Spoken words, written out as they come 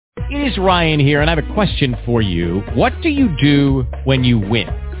It is Ryan here, and I have a question for you. What do you do when you win?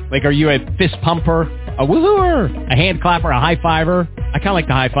 Like, are you a fist pumper, a woohooer, a hand clapper, a high fiver? I kind of like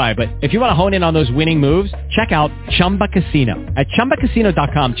the high five, but if you want to hone in on those winning moves, check out Chumba Casino. At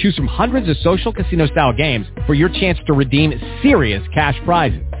ChumbaCasino.com, choose from hundreds of social casino-style games for your chance to redeem serious cash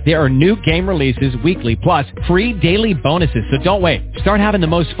prizes. There are new game releases weekly, plus free daily bonuses. So don't wait. Start having the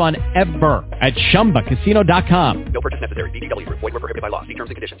most fun ever at ChumbaCasino.com. No purchase necessary. VGW. Void where prohibited by law. See terms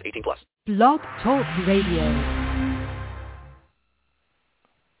and conditions. 18 plus. Blog Talk Radio.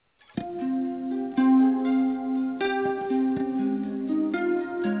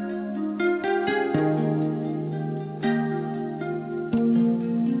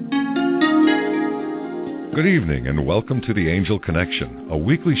 Good evening and welcome to The Angel Connection, a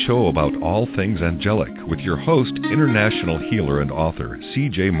weekly show about all things angelic with your host, international healer and author,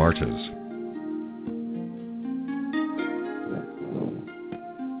 C.J. Martez.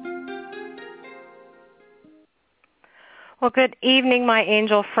 Well, good evening, my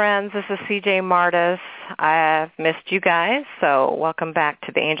angel friends. This is C.J. Martez. I've missed you guys, so welcome back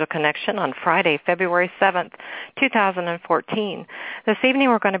to the Angel Connection on Friday, February 7th, 2014. This evening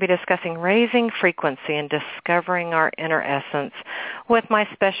we're going to be discussing raising frequency and discovering our inner essence with my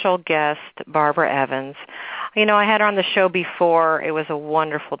special guest, Barbara Evans. You know, I had her on the show before. It was a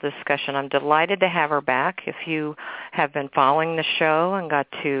wonderful discussion. I'm delighted to have her back. If you have been following the show and got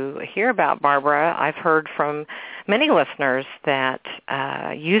to hear about Barbara, I've heard from many listeners that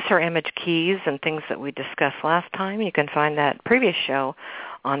use her image keys and things that we discussed last time. You can find that previous show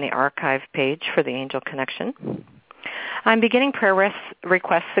on the archive page for the Angel Connection. I'm beginning prayer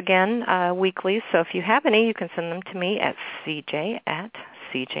requests again weekly, so if you have any, you can send them to me at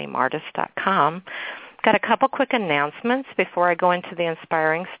cj@cjmartis.com. Got a couple quick announcements before I go into the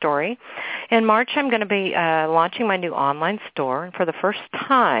inspiring story. In March, I'm going to be launching my new online store, and for the first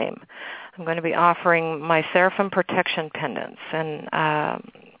time, I'm going to be offering my Seraphim Protection Pendants, and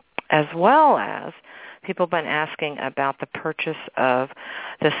as well as people have been asking about the purchase of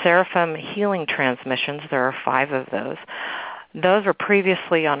the Seraphim Healing Transmissions. There are 5 of those. Those were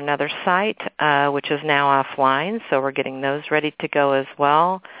previously on another site, which is now offline, so we're getting those ready to go as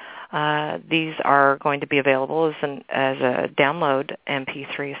well. These are going to be available as a download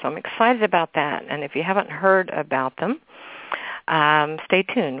MP3, so I'm excited about that. And if you haven't heard about them, stay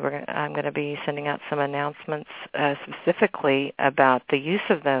tuned. I'm going to be sending out some announcements specifically about the use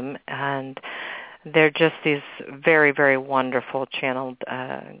of them, and they're just these very, very wonderful channeled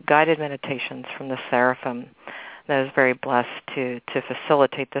guided meditations from the Seraphim that I was very blessed to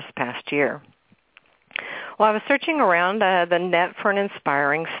facilitate this past year. Well, I was searching around the net for an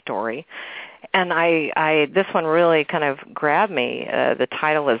inspiring story, and I this one really kind of grabbed me. The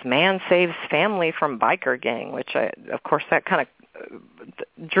title is "Man Saves Family from Biker Gang," which, of course, that kind of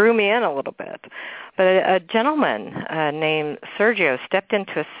drew me in a little bit. But a gentleman named Sergio stepped in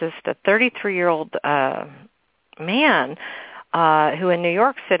to assist a 33-year-old man who in New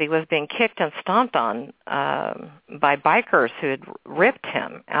York City was being kicked and stomped on by bikers who had ripped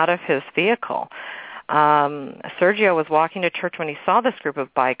him out of his vehicle. Sergio was walking to church when he saw this group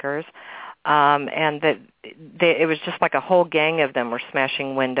of bikers, and it was just like a whole gang of them were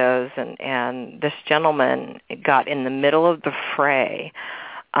smashing windows, and this gentleman got in the middle of the fray.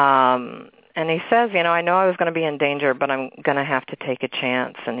 And he says, you know, I know I was going to be in danger, but I'm going to have to take a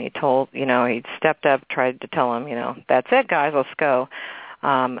chance. And he stepped up, tried to tell him, you know, that's it, guys, let's go.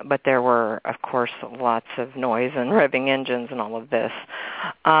 But there were, of course, lots of noise and revving engines and all of this.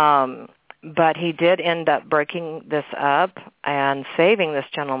 But he did end up breaking this up and saving this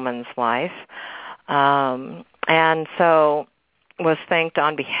gentleman's life. And so was thanked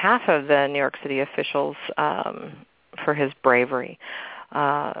on behalf of the New York City officials for his bravery.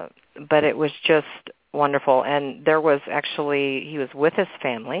 But it was just wonderful. And he was with his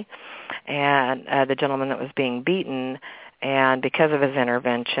family and the gentleman that was being beaten. And because of his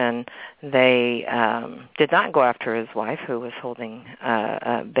intervention, they did not go after his wife, who was holding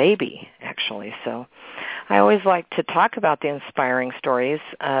a baby, actually. So I always like to talk about the inspiring stories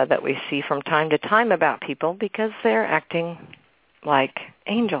that we see from time to time about people because they're acting like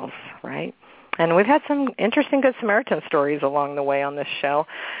angels, right? And we've had some interesting Good Samaritan stories along the way on this show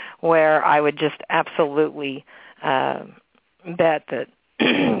where I would just absolutely bet that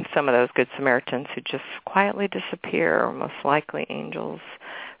some of those Good Samaritans who just quietly disappear are most likely angels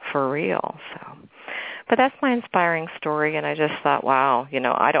for real. But that's my inspiring story, and I just thought, wow, you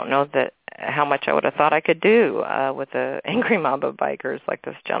know, I don't know how much I would have thought I could do with an angry mob of bikers like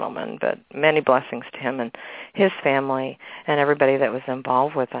this gentleman, but many blessings to him and his family and everybody that was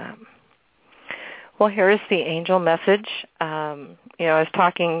involved with that. Well, here is the angel message. I was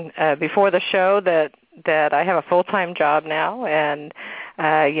talking before the show that I have a full-time job now, and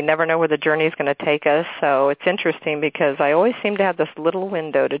you never know where the journey is going to take us. So it's interesting because I always seem to have this little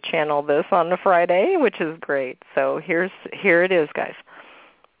window to channel this on a Friday, which is great. So here it is, guys.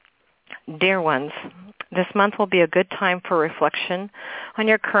 Dear ones, this month will be a good time for reflection on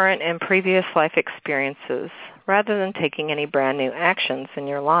your current and previous life experiences rather than taking any brand new actions in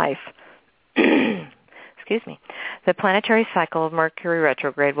your life. Excuse me. The planetary cycle of Mercury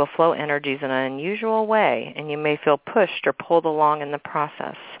retrograde will flow energies in an unusual way, and you may feel pushed or pulled along in the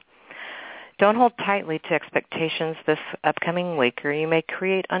process. Don't hold tightly to expectations this upcoming week, or you may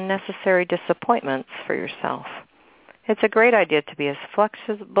create unnecessary disappointments for yourself. It's a great idea to be as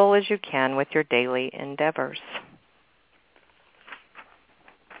flexible as you can with your daily endeavors.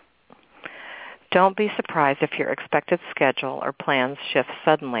 Don't be surprised if your expected schedule or plans shift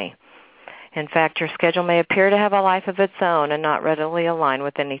suddenly. In fact, your schedule may appear to have a life of its own and not readily align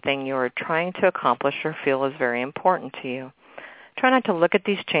with anything you are trying to accomplish or feel is very important to you. Try not to look at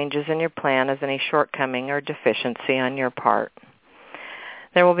these changes in your plan as any shortcoming or deficiency on your part.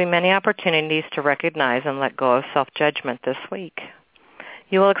 There will be many opportunities to recognize and let go of self-judgment this week.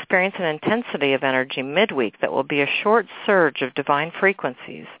 You will experience an intensity of energy midweek that will be a short surge of divine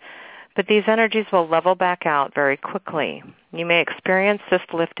frequencies, but these energies will level back out very quickly. You may experience this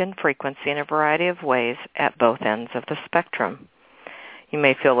lift in frequency in a variety of ways at both ends of the spectrum. You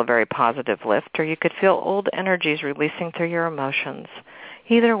may feel a very positive lift, or you could feel old energies releasing through your emotions.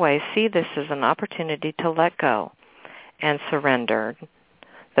 Either way, see this as an opportunity to let go and surrender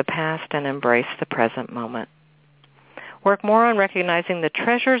the past and embrace the present moment. Work more on recognizing the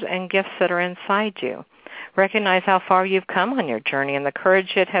treasures and gifts that are inside you. Recognize how far you've come on your journey and the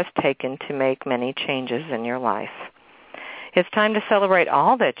courage it has taken to make many changes in your life. It's time to celebrate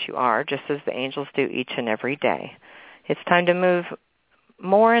all that you are, just as the angels do each and every day. It's time to move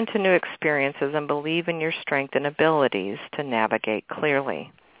more into new experiences and believe in your strength and abilities to navigate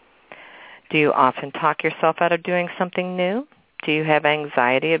clearly. Do you often talk yourself out of doing something new? Do you have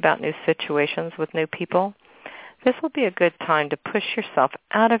anxiety about new situations with new people? This will be a good time to push yourself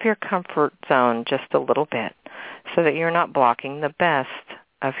out of your comfort zone just a little bit so that you're not blocking the best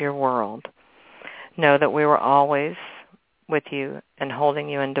of your world. Know that we were always with you and holding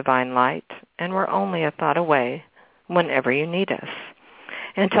you in divine light, and we're only a thought away whenever you need us.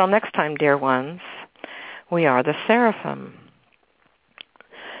 Until next time, dear ones, we are the Seraphim.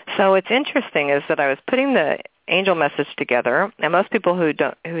 So it's interesting is that I was putting the angel message together, and most people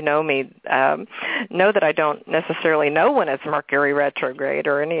who know me know that I don't necessarily know when it's Mercury retrograde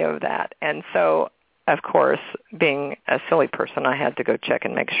or any of that. And so, of course, being a silly person, I had to go check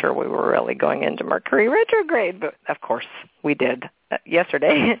and make sure we were really going into Mercury retrograde. But of course, we did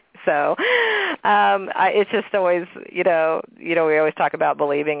yesterday. So it's just always, we always talk about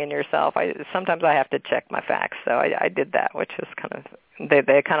believing in yourself. Sometimes I have to check my facts, so I did that, which is kind of.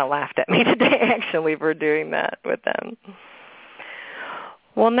 They kind of laughed at me today, actually, for doing that with them.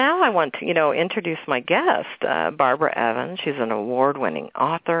 Well, now I want to, introduce my guest, Barbara Evans. She's an award-winning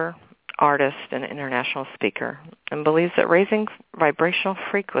author, artist, and international speaker, and believes that raising vibrational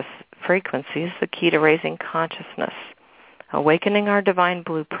frequency is the key to raising consciousness, awakening our divine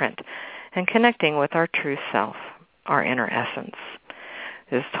blueprint, and connecting with our true self, our inner essence.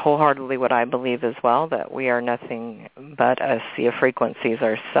 Is wholeheartedly what I believe as well, that we are nothing but a sea of frequencies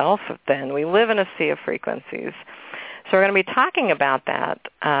ourselves, then we live in a sea of frequencies. So we're going to be talking about that,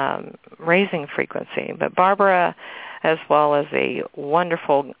 raising frequency. But Barbara, as well as a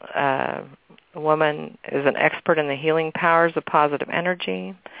wonderful woman, is an expert in the healing powers of positive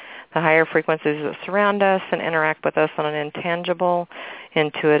energy, the higher frequencies that surround us and interact with us on an intangible,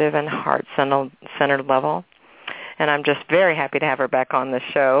 intuitive, and heart-centered level. And I'm just very happy to have her back on the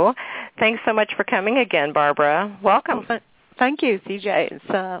show. Thanks so much for coming again, Barbara. Welcome. Well, thank you, CJ.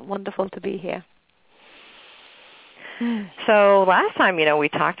 It's wonderful to be here. So last time, we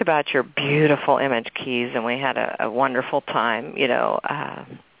talked about your beautiful image keys, and we had a wonderful time,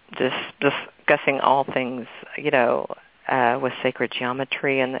 just discussing all things, with sacred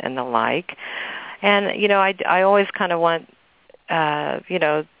geometry and the like. And, I always kind of want,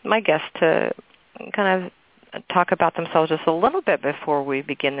 my guests to kind of talk about themselves just a little bit before we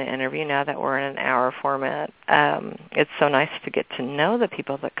begin the interview, now that we're in an hour format. It's so nice to get to know the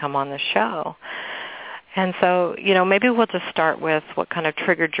people that come on the show. And so, maybe we'll just start with what kind of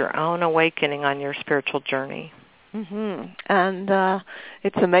triggered your own awakening on your spiritual journey. Mm-hmm. And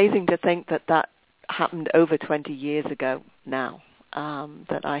it's amazing to think that happened over 20 years ago now.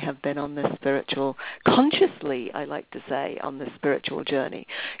 That I have been on this consciously, I like to say, on this spiritual journey.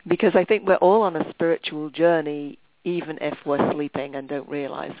 Because I think we're all on a spiritual journey even if we're sleeping and don't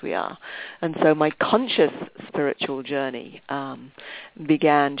realize we are. And so my conscious spiritual journey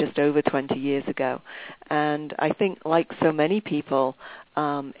began just over 20 years ago. And I think, like so many people,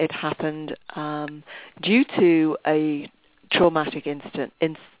 it happened due to a traumatic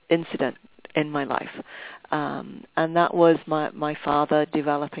incident in my life. And that was my father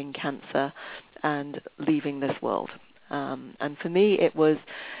developing cancer and leaving this world. And for me, it was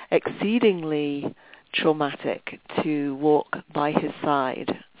exceedingly traumatic to walk by his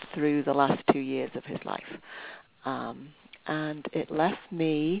side through the last 2 years of his life. And it left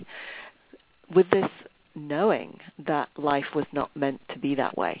me with this knowing that life was not meant to be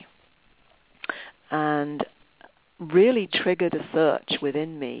that way. And really triggered a search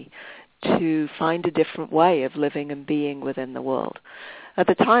within me to find a different way of living and being within the world. At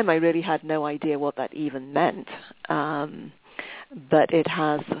the time, I really had no idea what that even meant, but it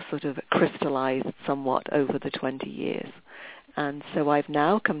has sort of crystallized somewhat over the 20 years. And so I've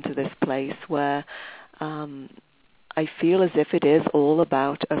now come to this place where I feel as if it is all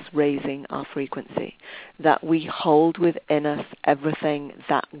about us raising our frequency, that we hold within us everything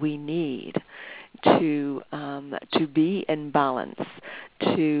that we need to be in balance,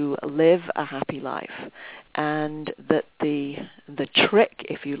 to live a happy life, and that the trick,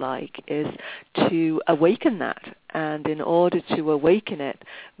 if you like, is to awaken that. And in order to awaken it,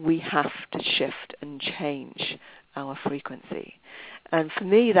 we have to shift and change our frequency. And for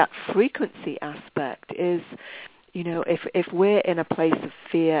me, that frequency aspect is, if we're in a place of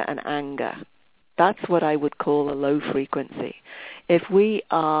fear and anger, that's what I would call a low frequency. If we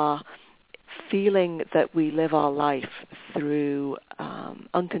are feeling that we live our life through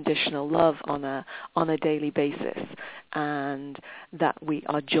unconditional love on a daily basis, and that we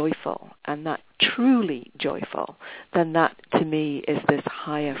are joyful and that truly joyful, then that to me is this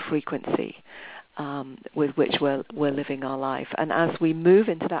higher frequency with which we're living our life. And as we move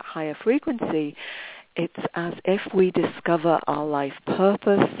into that higher frequency, it's as if we discover our life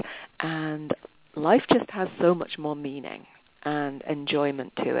purpose, and life just has so much more meaning and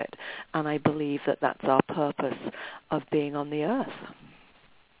enjoyment to it. And I believe that that's our purpose of being on the earth.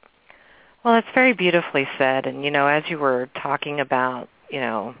 Well, it's very beautifully said. And, as you were talking about,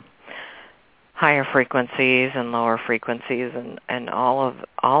 higher frequencies and lower frequencies and all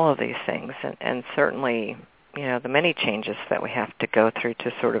of these things, and certainly, the many changes that we have to go through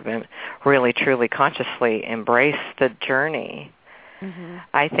to sort of really, truly, consciously embrace the journey. Mm-hmm.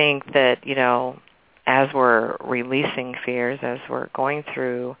 I think that, as we're releasing fears, as we're going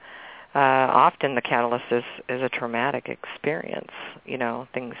through, often the catalyst is a traumatic experience,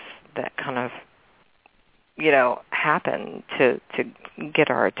 things that kind of, happen to get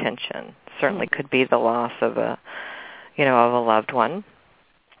our attention. Certainly could be the loss of a loved one,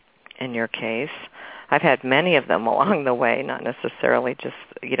 in your case. I've had many of them along the way, not necessarily just,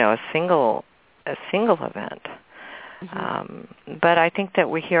 a single event. Mm-hmm. But I think that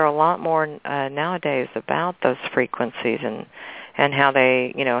we hear a lot more nowadays about those frequencies and how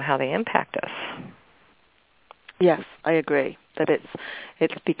they impact us. Yes, I agree that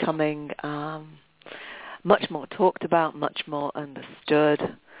it's becoming much more talked about, much more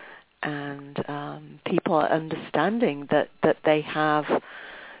understood, and people are understanding that they have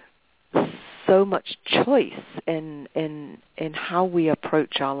so much choice in how we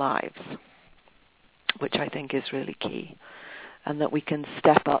approach our lives, which I think is really key, and that we can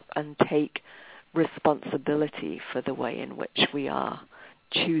step up and take responsibility for the way in which we are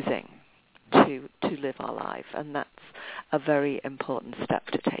choosing to live our life, and that's a very important step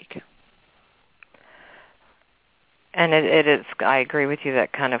to take. And it is, I agree with you,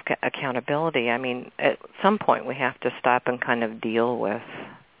 that kind of accountability. I mean, at some point we have to stop and kind of deal with,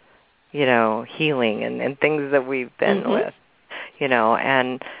 healing and things that we've been mm-hmm. with,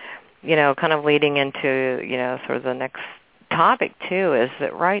 and, kind of leading into, sort of the next topic, too, is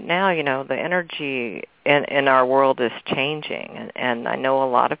that right now, the energy in our world is changing. And I know a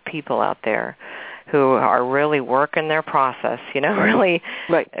lot of people out there who are really working their process, really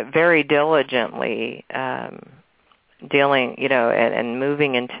right. very diligently dealing, and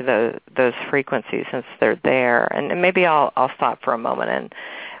moving into those frequencies since they're there. And maybe I'll stop for a moment. And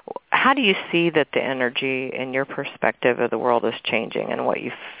how do you see that the energy in your perspective of the world is changing, and what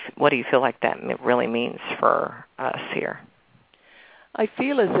do you feel like that really means for us here? I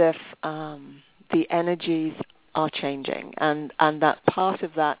feel as if the energies are changing, and that part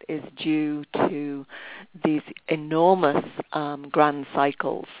of that is due to these enormous grand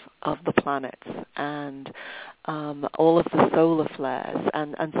cycles of the planets and all of the solar flares,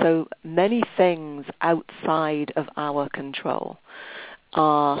 and so many things outside of our control.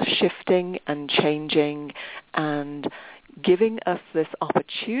 are shifting and changing and giving us this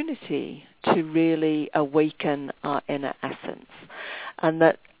opportunity to really awaken our inner essence. And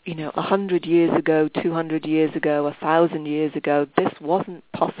that, 100 years ago, 200 years ago, 1,000 years ago, this wasn't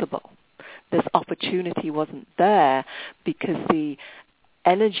possible. This opportunity wasn't there because the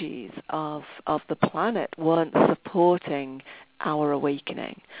energies of the planet weren't supporting our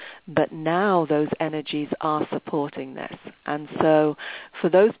awakening. But now those energies are supporting this. And so for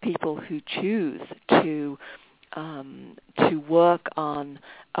those people who choose to work on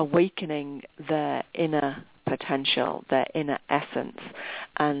awakening their inner potential, their inner essence,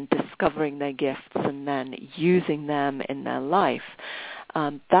 and discovering their gifts and then using them in their life,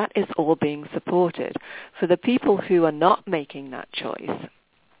 that is all being supported. For the people who are not making that choice,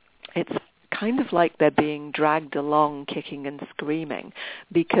 it's kind of like they're being dragged along kicking and screaming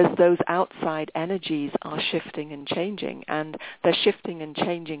because those outside energies are shifting and changing, and they're shifting and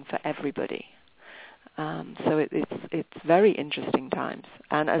changing for everybody. So it's very interesting times.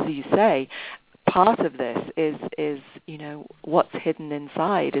 And as you say, part of this is what's hidden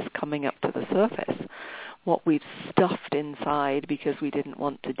inside is coming up to the surface. What we've stuffed inside because we didn't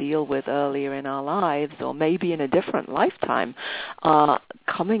want to deal with earlier in our lives, or maybe in a different lifetime, are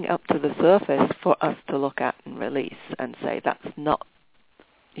coming up to the surface for us to look at and release and say, that's not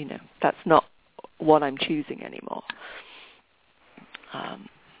what I'm choosing anymore.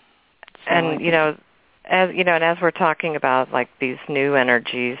 As we're talking about like these new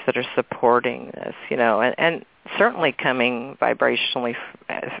energies that are supporting this, and certainly coming vibrationally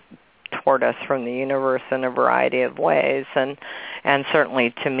toward us from the universe in a variety of ways, and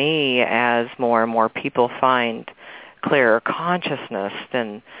certainly to me, as more and more people find clearer consciousness,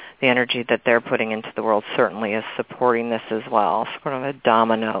 then the energy that they're putting into the world certainly is supporting this as well. Sort of a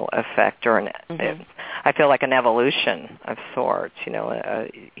domino effect, or I feel like an evolution of sorts,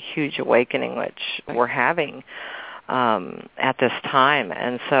 a huge awakening which we're having at this time.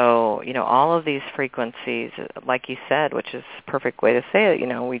 And so, all of these frequencies, like you said, which is a perfect way to say it,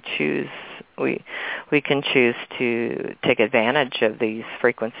 we can choose to take advantage of these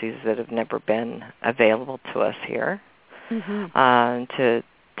frequencies that have never been available to us here,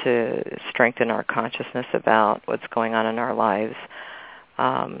 to strengthen our consciousness about what's going on in our lives.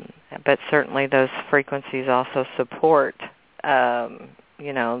 But certainly those frequencies also support,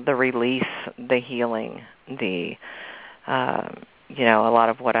 the release, the healing, a lot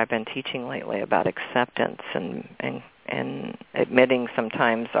of what I've been teaching lately about acceptance and admitting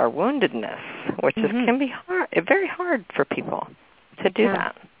sometimes our woundedness, which can be very hard for people to do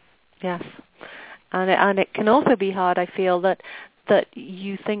that. Yes. And it can also be hard, I feel, that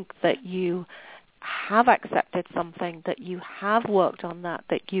you think that you have accepted something, that you have worked on that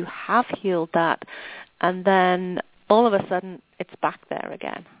you have healed that, and then all of a sudden it's back there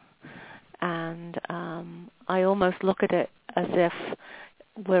again. And I almost look at it as if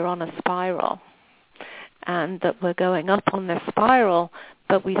we're on a spiral, and that we're going up on this spiral,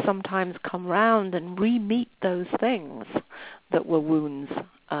 but we sometimes come round and re-meet those things that were wounds,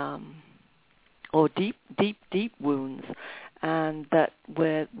 or deep, deep, deep wounds, and that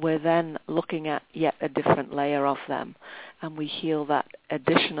we're then looking at yet a different layer of them, and we heal that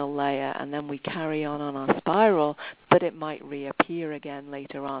additional layer, and then we carry on our spiral, but it might reappear again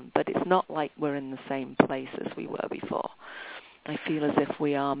later on. But it's not like we're in the same place as we were before. I feel as if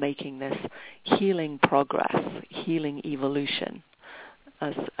we are making this healing progress, healing evolution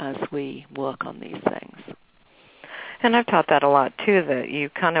as we work on these things. And I've taught that a lot, too, that you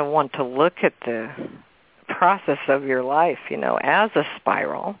kind of want to look at the process of your life, as a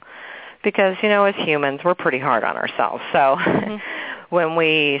spiral, because, as humans, we're pretty hard on ourselves. So when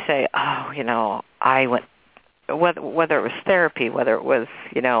we say, I went, whether it was therapy, whether it was,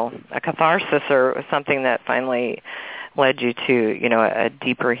 a catharsis or something that finally led you to, a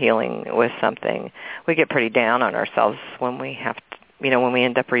deeper healing with something, we get pretty down on ourselves when we have to, when we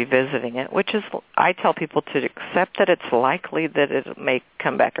end up revisiting it, which is, I tell people to accept that it's likely that it may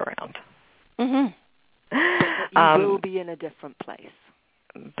come back around. You will be in a different place.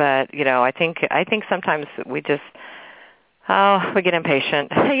 But, I think sometimes we just, we get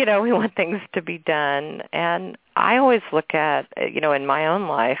impatient. We want things to be done. And I always look at, in my own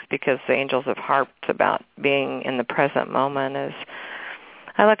life, because the angels have harped about being in the present moment, is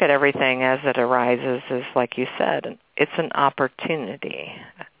I look at everything as it arises as, like you said, it's an opportunity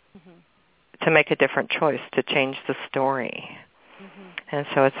to make a different choice, to change the story. And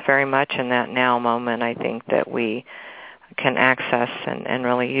so it's very much in that now moment, I think, that we can access and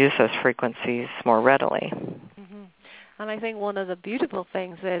really use those frequencies more readily. And I think one of the beautiful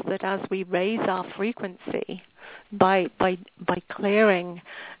things is that as we raise our frequency by clearing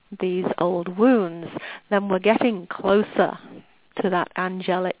these old wounds, then we're getting closer to that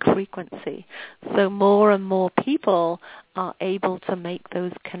angelic frequency. So more and more people are able to make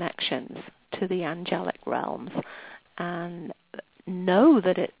those connections to the angelic realms and know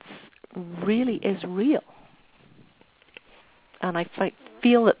that it really is real. And I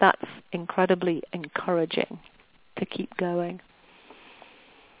feel that that's incredibly encouraging to keep going.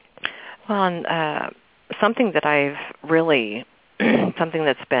 Well, and something that I've really, something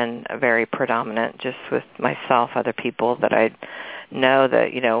that's been very predominant just with myself, other people, that I know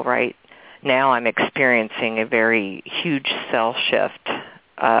that, right now I'm experiencing a very huge cell shift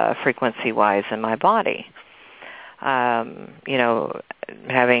frequency-wise in my body. Having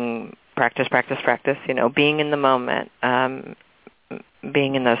practice, being in the moment,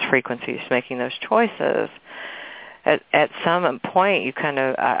 being in those frequencies, making those choices. At some point, you kind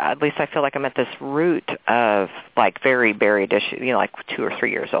of, at least I feel like I'm at this root of like very buried issues. Like 2 or 3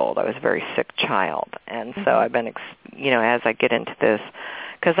 years old, I was a very sick child, and so I've been, as I get into this,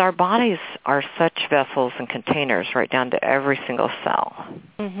 because our bodies are such vessels and containers, right down to every single cell.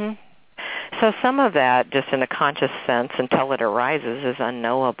 Mm-hmm. So some of that, just in a conscious sense, until it arises, is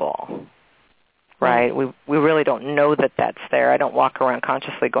unknowable. Right? We really don't know that that's there. I don't walk around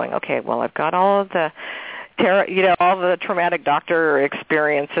consciously going, okay, well, I've got all of the all the traumatic doctor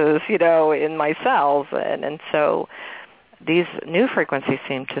experiences, in my cells, and so these new frequencies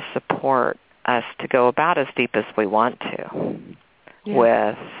seem to support us to go about as deep as we want to,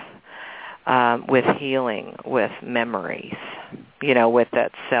 with healing, with memories, with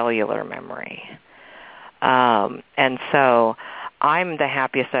that cellular memory, and so I'm the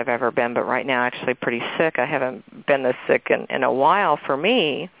happiest I've ever been, but right now actually pretty sick. I haven't been this sick in a while for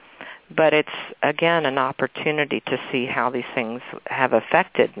me. But it's, again, an opportunity to see how these things have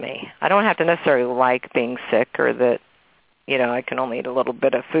affected me. I don't have to necessarily like being sick or that, I can only eat a little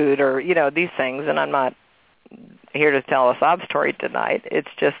bit of food or, these things, and I'm not here to tell a sob story tonight. It's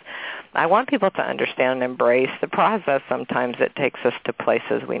just I want people to understand and embrace the process. Sometimes it takes us to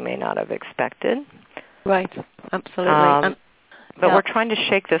places we may not have expected. Right, absolutely. But we're trying to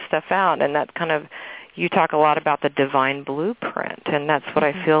shake this stuff out, and that kind of, you talk a lot about the divine blueprint, and that's what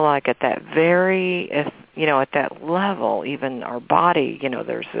I feel like at that very, at that level, even our body,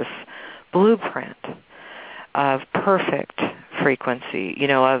 there's this blueprint of perfect frequency,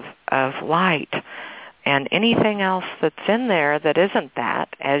 of light, and anything else that's in there that isn't that,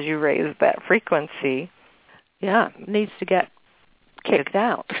 as you raise that frequency, needs to get kicked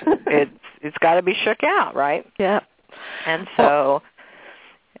out. It's got to be shook out, right? Yeah. And so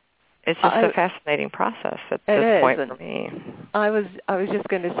it's just a fascinating process at this point for me. I was just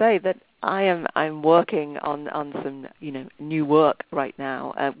going to say that I'm working on some new work right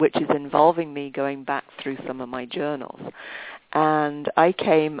now, which is involving me going back through some of my journals, and I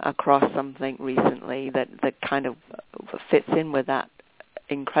came across something recently that kind of fits in with that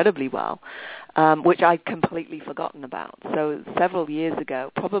incredibly well, which I'd completely forgotten about. So several years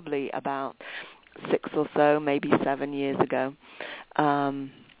ago, probably about 6 or so, maybe 7 years ago,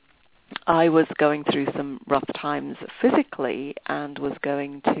 I was going through some rough times physically and was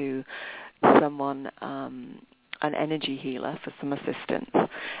going to someone, an energy healer, for some assistance.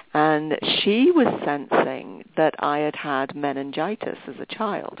 And she was sensing that I had had meningitis as a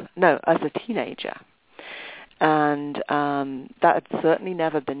teenager. And that had certainly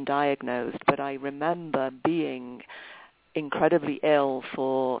never been diagnosed, but I remember being incredibly ill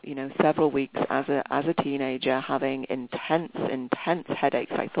for several weeks as a teenager, having intense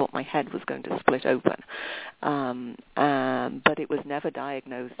headaches. I thought my head was going to split open, but it was never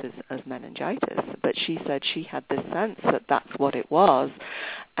diagnosed as meningitis. But she said she had this sense that that's what it was,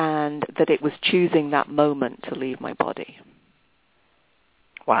 and that it was choosing that moment to leave my body.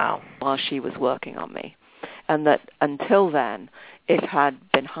 Wow! While she was working on me, and that until then it had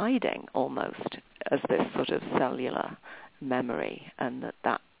been hiding almost as this sort of cellular memory, and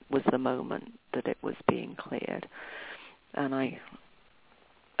that was the moment that it was being cleared. And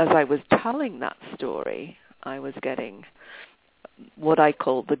as I was telling that story, I was getting what I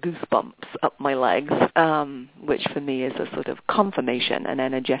call the goosebumps up my legs, which for me is a sort of confirmation, an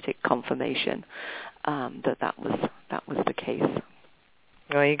energetic confirmation that was the case.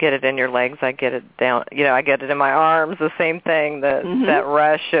 Well, you get it in your legs. I get it down. I get it in my arms. The same thing. That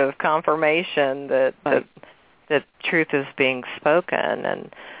rush of confirmation that truth is being spoken, and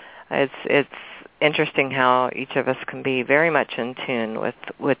it's interesting how each of us can be very much in tune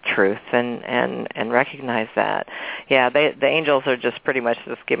with truth and recognize that. Yeah, the angels are just pretty much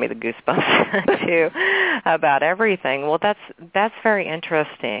just give me the goosebumps too about everything. Well, that's very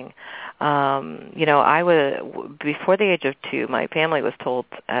interesting. I would, before the age of 2, my family was told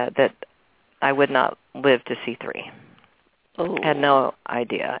that I would not live to see 3. Oh. Had no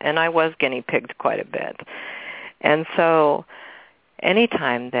idea, and I was guinea pigged quite a bit. And so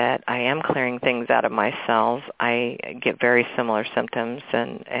anytime that I am clearing things out of my cells, I get very similar symptoms,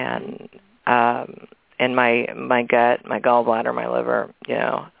 and in my gut, my gallbladder, my liver,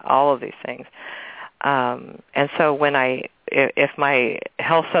 all of these things. And so if my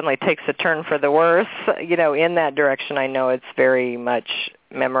health suddenly takes a turn for the worse, in that direction, I know it's very much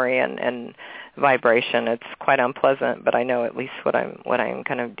memory and vibration. It's quite unpleasant, but I know at least what I'm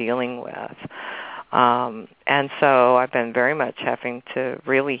kind of dealing with. And so I've been very much having to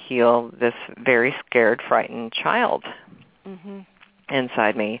really heal this very scared, frightened child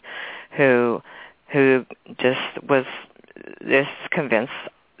inside me who just was convinced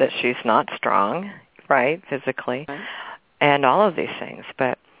that she's not strong, right, physically, and all of these things.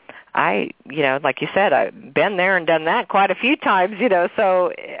 But I, like you said, I've been there and done that quite a few times,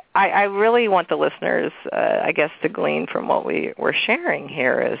 so I really want the listeners, I guess, to glean from what we're sharing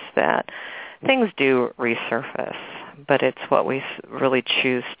here is that things do resurface, but it's what we really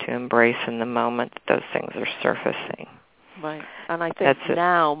choose to embrace in the moment that those things are surfacing. Right, and I think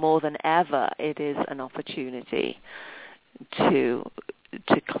now more than ever it is an opportunity to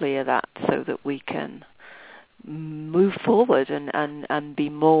clear that so that we can move forward and be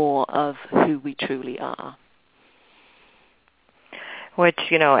more of who we truly are. Which,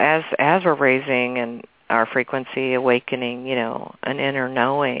 as we're raising and our frequency, awakening, an inner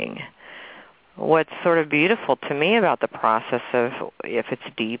knowing, what's sort of beautiful to me about the process of, if it's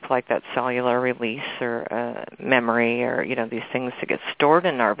deep, like that cellular release or memory or, these things that get stored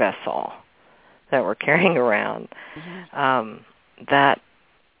in our vessel that we're carrying around, that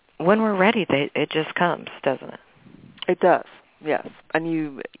when we're ready, it just comes, doesn't it? It does, yes.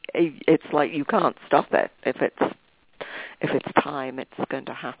 And it's like you can't stop it. If it's time, it's going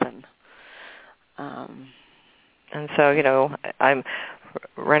to happen. And so, I'm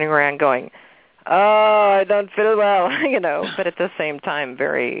running around going, oh, I don't feel well, but at the same time,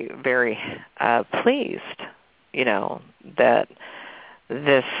 very, very pleased, that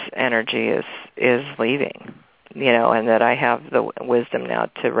this energy is leaving, and that I have the wisdom now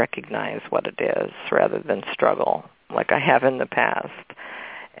to recognize what it is rather than struggle like I have in the past,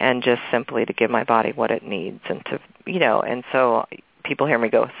 and just simply to give my body what it needs, and to, and so people hear me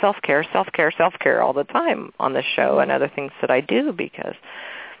go, self-care, self-care, self-care all the time on the show and other things that I do, because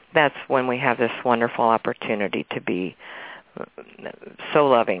that's when we have this wonderful opportunity to be so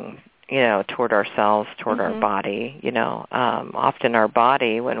loving, toward ourselves, toward our body. Often our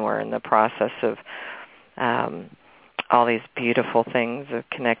body, when we're in the process of all these beautiful things of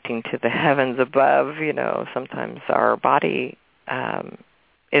connecting to the heavens above, sometimes our body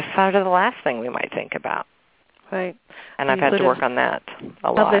is sort of the last thing we might think about. Right. And I've had to work on that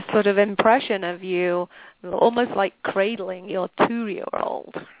a lot. This sort of impression of you almost like cradling your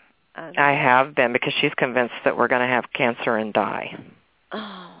 2-year-old. I have been, because she's convinced that we're going to have cancer and die.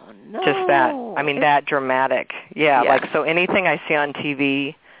 Oh, no. Just that. I mean, that dramatic. Yeah, like, so anything I see on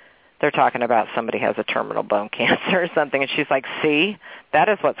TV, they're talking about somebody has a terminal bone cancer or something, and she's like, see, that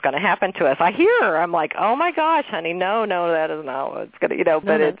is what's going to happen to us. I hear her. I'm like, oh, my gosh, honey, no, that is not what's going to,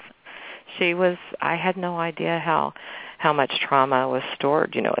 but I had no idea how much trauma was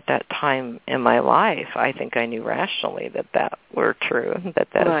stored, at that time in my life. I think I knew rationally that were true, that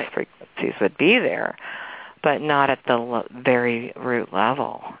those frequencies would be there, but not at the very root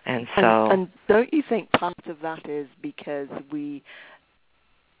level. And so, and don't you think part of that is because we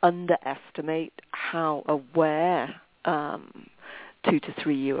underestimate how aware 2 to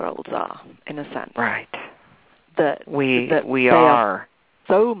 3-year-olds are, in a sense? Right. That we are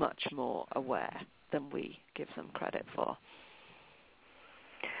so much more aware than we give them credit for.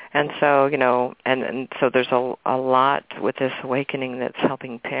 And so, and so there's a lot with this awakening that's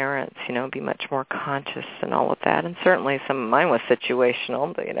helping parents, be much more conscious and all of that. And certainly some of mine was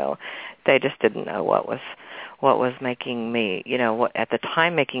situational, but, they just didn't know what was making me, at the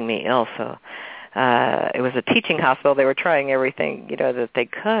time making me ill. So it was a teaching hospital. They were trying everything, that they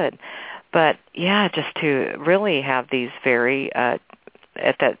could. But, yeah, just to really have these that's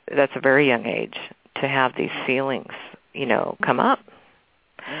a very young age, to have these feelings, come up.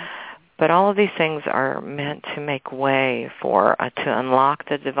 But all of these things are meant to make way for, to unlock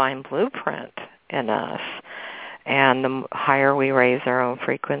the divine blueprint in us. And the higher we raise our own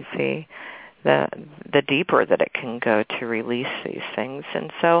frequency, the deeper that it can go to release these things.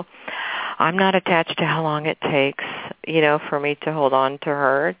 And so I'm not attached to how long it takes, for me to hold on to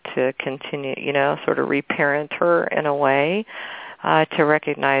her, to continue, sort of reparent her in a way, to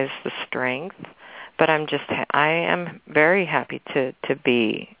recognize the strength. But I am very happy to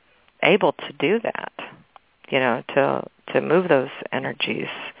be able to do that, to move those energies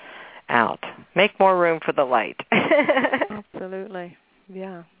out, make more room for the light. Absolutely.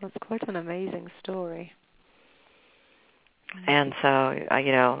 Yeah, that's quite an amazing story. And so,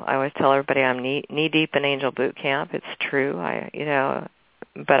 I always tell everybody I'm knee deep in Angel Boot Camp. It's true.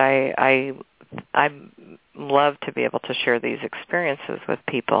 But I love to be able to share these experiences with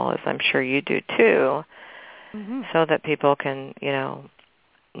people, as I'm sure you do too, so that people can, know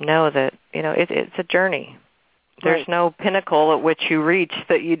that, it's a journey. There's Right. no pinnacle at which you reach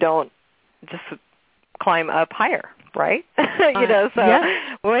that you don't just climb up higher, right? Yeah.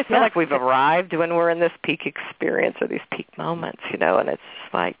 We always feel like we've arrived when we're in this peak experience or these peak moments, and it's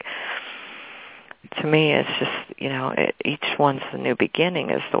just like, to me, it's just, each one's the new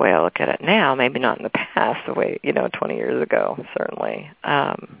beginning is the way I look at it now. Maybe not in the past, the way, 20 years ago, certainly.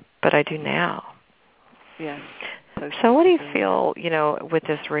 But I do now. Yeah. So what do you feel, with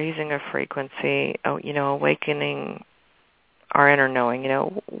this raising of frequency, awakening our inner knowing,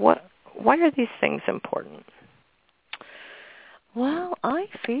 why are these things important? Well, I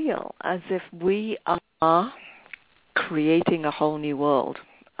feel as if we are creating a whole new world,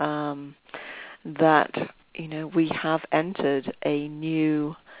 that, we have entered a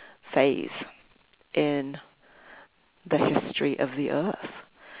new phase in the history of the earth,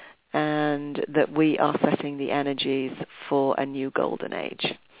 and that we are setting the energies for a new golden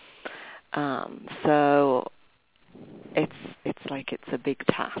age. So it's like it's a big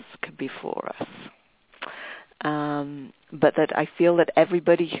task before us. But that I feel that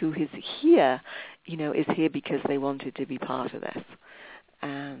everybody who is here, is here because they wanted to be part of this.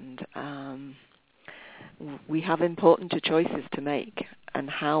 And we have important choices to make. And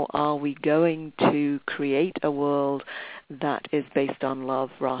how are we going to create a world that is based on love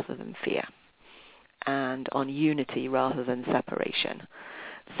rather than fear, and on unity rather than separation?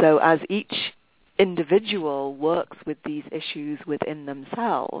 So as each individual works with these issues within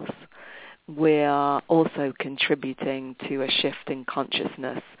themselves, we are also contributing to a shift in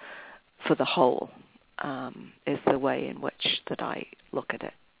consciousness for the whole, is the way in which that I look at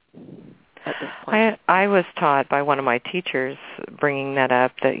it at this point. I was taught by one of my teachers, bringing that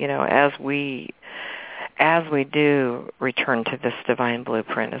up, that, as we do return to this divine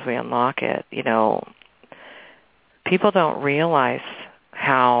blueprint, as we unlock it, people don't realize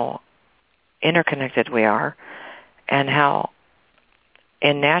how interconnected we are, and how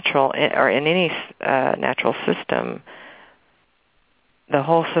in any natural system, the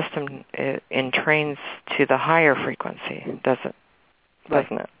whole system entrains to the higher frequency, doesn't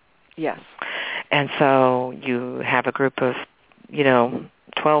it? Yes. And so you have a group of,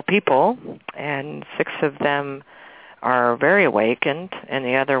 12 people, and 6 of them are very awakened, and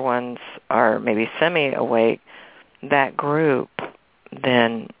the other ones are maybe semi-awake. That group,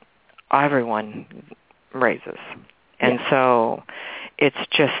 then everyone raises. And so it's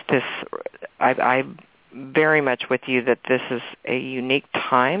just this, I very much with you that this is a unique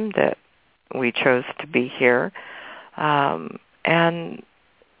time that we chose to be here. And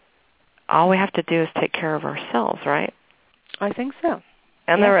all we have to do is take care of ourselves, right? I think so.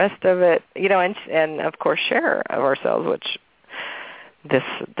 And the rest of it, and of course share of ourselves, which this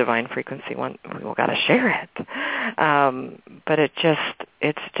divine frequency one, we've got to share it. But it's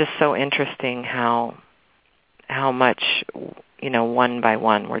just so interesting how much, one by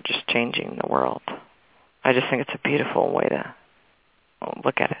one, we're just changing the world. I just think it's a beautiful way to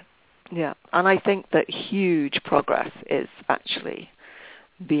look at it. Yeah, and I think that huge progress is actually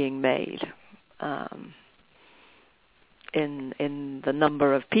being made in the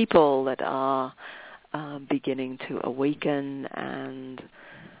number of people that are beginning to awaken, and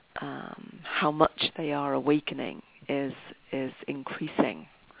how much they are awakening is increasing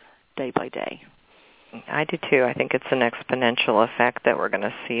day by day. I do too. I think it's an exponential effect that we're going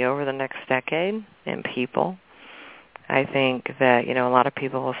to see over the next decade in people. I think that, a lot of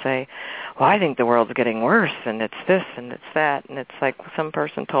people will say, well, I think the world's getting worse, and it's this and it's that. And it's like some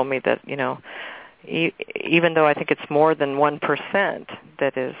person told me that, even though I think it's more than 1%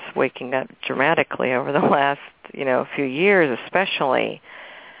 that is waking up dramatically over the last, few years especially,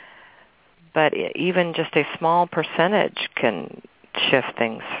 but even just a small percentage can shift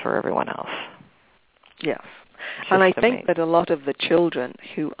things for everyone else. Yes. And I think that a lot of the children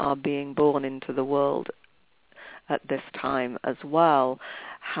who are being born into the world at this time as well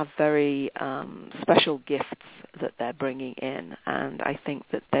have very special gifts that they're bringing in, and I think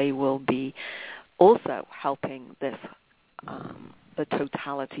that they will be also helping this the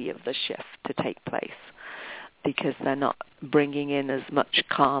totality of the shift to take place, because they're not bringing in as much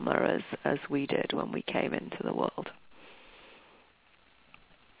karma as we did when we came into the world.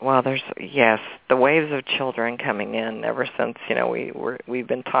 Well, the waves of children coming in ever since, we've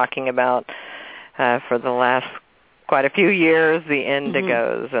been talking about for the last quite a few years, the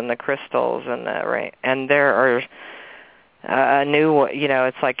indigos and the crystals and and there are a new,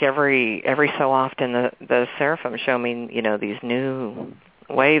 it's like every so often the seraphim show me, these new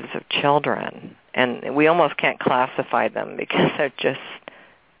waves of children, and we almost can't classify them because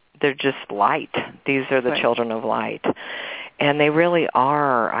they're just light. These are the children of light. And they really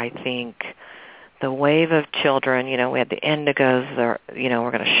are, I think, the wave of children. We had the indigos. We're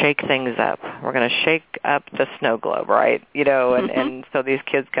going to shake things up. We're going to shake up the snow globe, right? And so these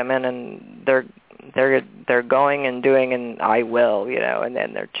kids come in and they're going and doing, and I will, and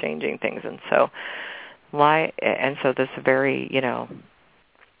then they're changing things. And so this very,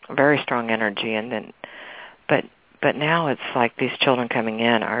 very strong energy. And then, but now it's like these children coming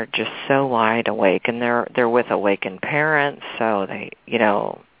in are just so wide awake, and they're with awakened parents. So they,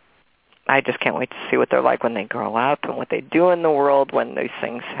 I just can't wait to see what they're like when they grow up and what they do in the world when these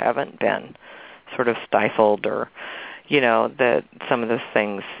things haven't been sort of stifled, or, that some of those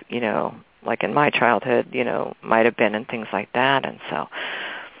things, like in my childhood, might have been, and things like that. And so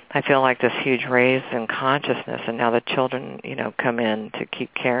I feel like this huge raise in consciousness, and now the children, come in to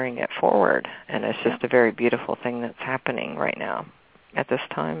keep carrying it forward. And it's just a very beautiful thing that's happening right now at this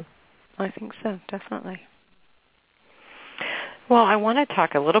time. I think so, definitely. Well, I want to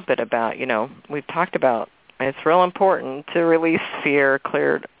talk a little bit about, we've talked about it's real important to release fear,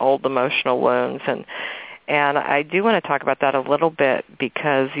 clear old emotional wounds, and I do want to talk about that a little bit,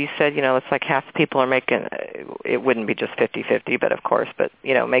 because you said, it's like half the people are making, it wouldn't be just 50-50, but of course,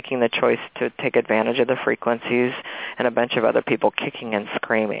 making the choice to take advantage of the frequencies, and a bunch of other people kicking and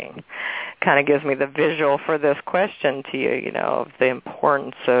screaming. Kind of gives me the visual for this question to you, of the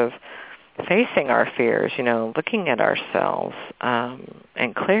importance of facing our fears, looking at ourselves,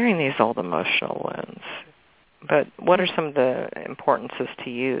 and clearing these old emotional wounds. But what are some of the importances to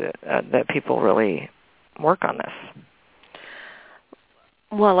you that people really work on this?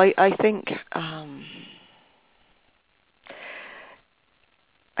 Well, I think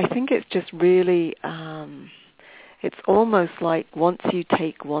it's just really, it's almost like once you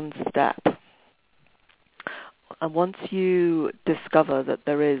take one step, and once you discover that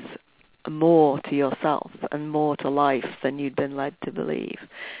there is more to yourself and more to life than you'd been led to believe,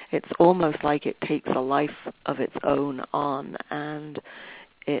 it's almost like it takes a life of its own on, and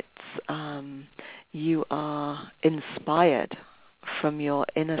it's you are inspired from your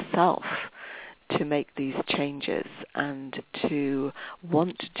inner self to make these changes, and to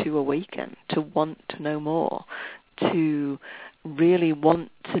want to awaken, to want to know more, to really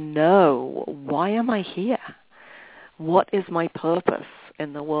want to know, why am I here? What is my purpose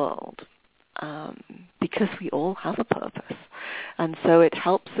in the world? Because we all have a purpose. And so it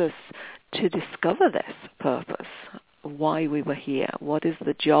helps us to discover this purpose, why we were here, what is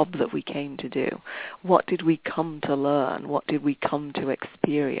the job that we came to do, what did we come to learn, what did we come to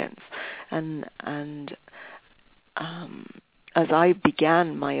experience. And as I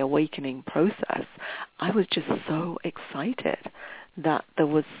began my awakening process, I was just so excited that there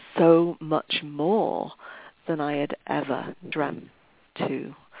was so much more than I had ever dreamt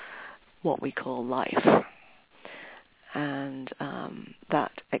to what we call life. And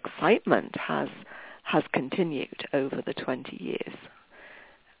that excitement has continued over the 20 years.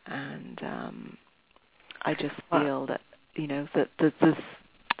 And I just feel that, that this,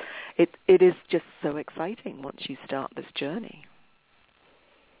 it is just so exciting once you start this journey.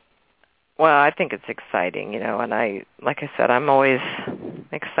 Well, I think it's exciting, and like I said, I'm always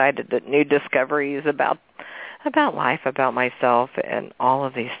excited that new discoveries about life, about myself, and all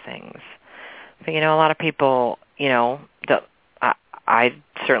of these things. But, a lot of people, I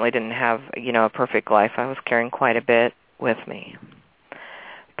certainly didn't have, a perfect life. I was carrying quite a bit with me.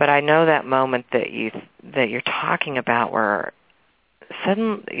 But I know that moment that you're talking about, where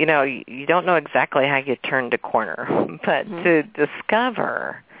suddenly, you don't know exactly how you turned a corner, but to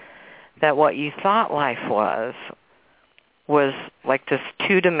discover that what you thought life was like this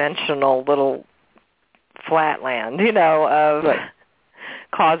two-dimensional little flatland, of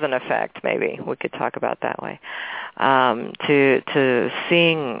cause and effect, maybe we could talk about that way, to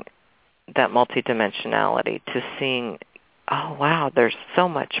seeing that multidimensionality, to seeing, oh wow, there's so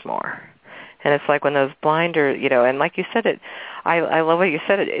much more, And it's like when those blinders, and like you said, I love what you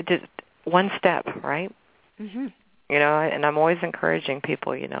said. It just one step, right? Mm-hmm. And I'm always encouraging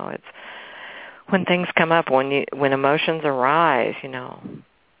people. It's when things come up, when emotions arise. You're not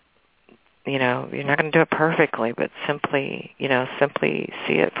going to do it perfectly, but simply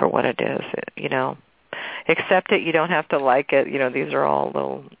see it for what it is. Accept it. You don't have to like it. These are all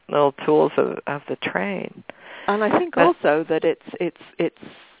little tools of the trade. And I think also that it's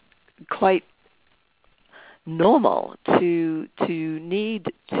quite normal to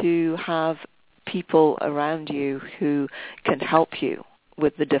need to have people around you who can help you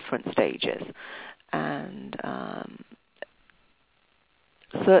with the different stages. And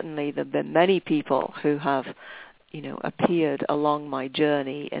certainly there have been many people who have, appeared along my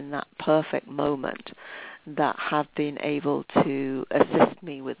journey in that perfect moment that have been able to assist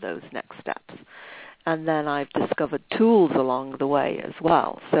me with those next steps. And then I've discovered tools along the way as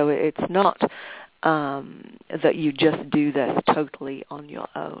well. So it's not that you just do this totally on your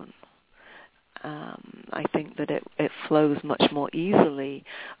own. I think that it flows much more easily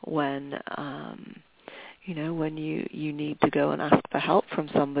when, when you need to go and ask for help from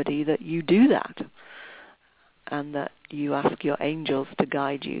somebody, that you do that. And that you ask your angels to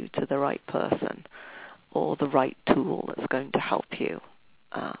guide you to the right person or the right tool that's going to help you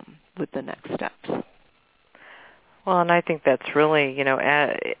with the next steps. Well, and I think that's really,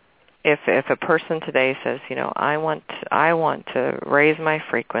 if a person today says, I want to raise my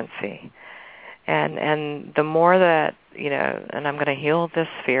frequency, and the more that, and I'm going to heal this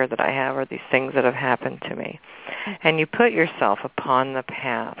fear that I have or these things that have happened to me, and you put yourself upon the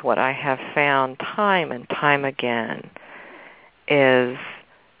path, what I have found time and time again is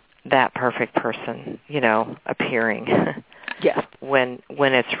that perfect person, appearing. Yes. When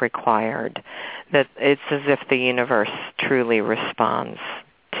it's required, that it's as if the universe truly responds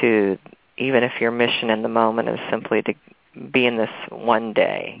to, even if your mission in the moment is simply to be in this one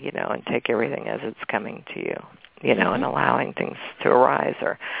day, and take everything as it's coming to you, and allowing things to arise.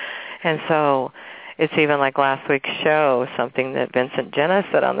 And so it's even like last week's show, something that Vincent Jenna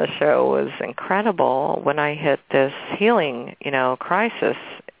said on the show was incredible. When I hit this healing, crisis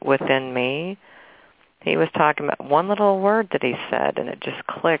within me, he was talking about one little word that he said, and it just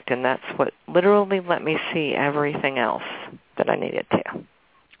clicked, and that's what literally let me see everything else that I needed to.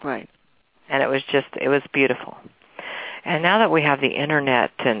 Right. And it was beautiful. And now that we have the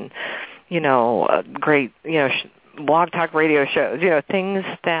internet and, great, blog talk radio shows, things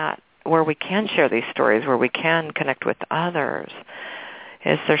where we can share these stories, where we can connect with others,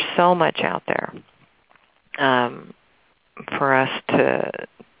 there's so much out there for us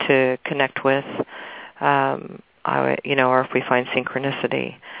to connect with. Or if we find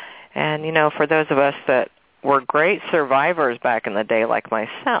synchronicity. And, for those of us that were great survivors back in the day, like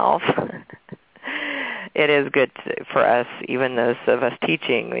myself, it is good for us, even those of us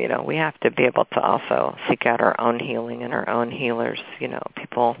teaching, we have to be able to also seek out our own healing and our own healers,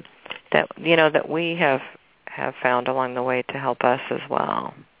 people that, that we have found along the way to help us as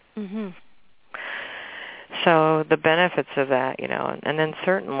well. Mm-hmm. So the benefits of that, and then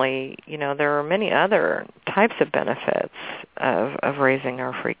certainly, there are many other types of benefits of raising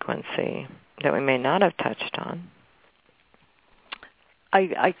our frequency that we may not have touched on.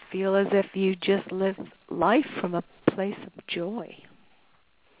 I feel as if you just live life from a place of joy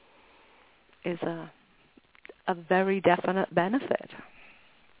is a very definite benefit.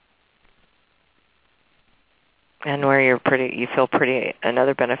 And where you feel pretty,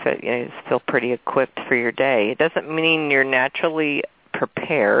 another benefit, you feel pretty equipped for your day. It doesn't mean you're naturally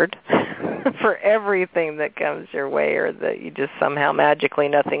prepared for everything that comes your way, or that you just somehow magically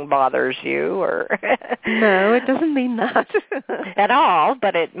nothing bothers you, or no, it doesn't mean that at all.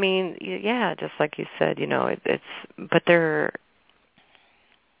 But it means, just like you said,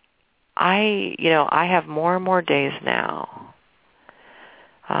 I have more and more days now.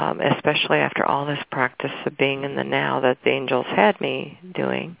 Especially after all this practice of being in the now that the angels had me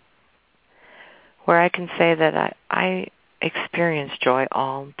doing, where I can say that I experience joy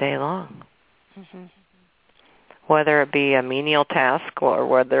all day long. Mm-hmm. Whether it be a menial task or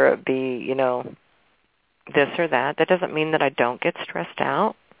whether it be, this or that, that doesn't mean that I don't get stressed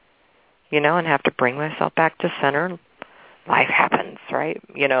out, and have to bring myself back to center. Life happens, right?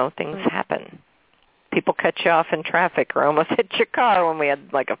 Things happen. People cut you off in traffic or almost hit your car when we had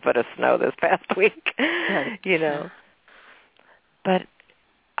like a foot of snow this past week, But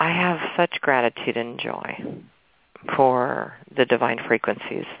I have such gratitude and joy for the divine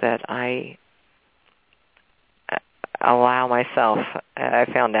frequencies that I allow myself, I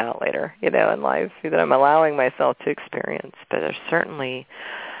found out later, in life, that I'm allowing myself to experience. But there's certainly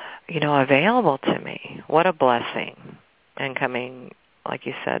available to me. What a blessing. And coming, like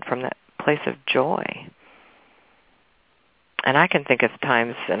you said, from that place of joy. And I can think of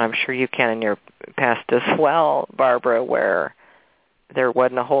times, and I'm sure you can in your past as well, Barbara, where there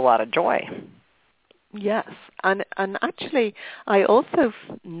wasn't a whole lot of joy. Yes, and actually, I also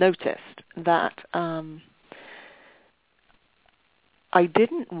noticed that I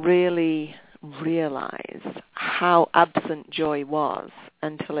didn't really realize how absent joy was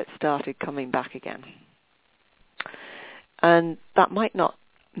until it started coming back again. And that might not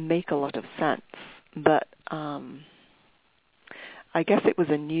make a lot of sense, but I guess it was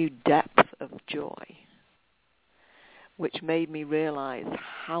a new depth of joy, which made me realize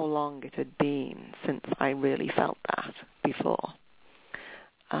how long it had been since I really felt that before.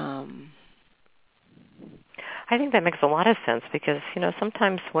 I think that makes a lot of sense because,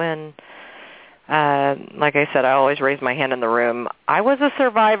 sometimes when, like I said, I always raise my hand in the room. I was a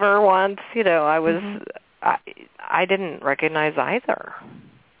survivor once, I was, I didn't recognize either.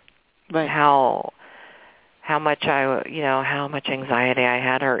 Right. How much how much anxiety I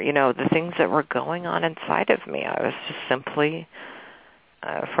had, or, the things that were going on inside of me. I was just simply,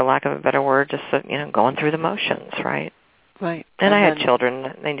 for lack of a better word, just, going through the motions, right? Right. And I had children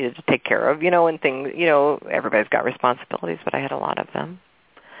that they needed to take care of, and things, everybody's got responsibilities, but I had a lot of them.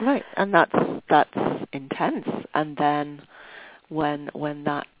 Right, and that's intense. And then when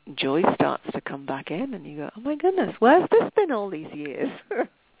that joy starts to come back in and you go, oh my goodness, where's this been all these years?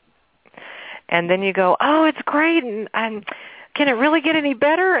 And then you go, oh, it's great, and can it really get any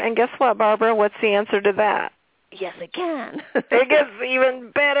better? And guess what, Barbara? What's the answer to that? Yes, it can. It gets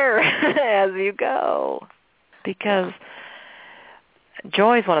even better as you go. Because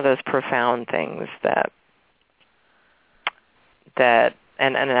joy is one of those profound things that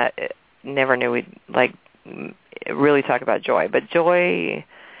and I never knew we'd really talk about joy, but joy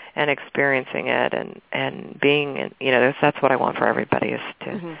and experiencing it and being, that's what I want for everybody, is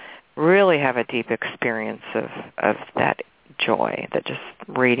to really have a deep experience of that joy that just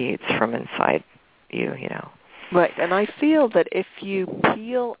radiates from inside you, Right, and I feel that if you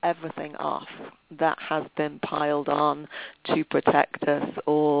peel everything off that has been piled on to protect us,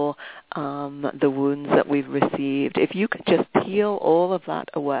 or the wounds that we've received, if you could just peel all of that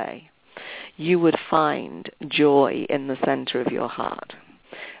away, you would find joy in the center of your heart.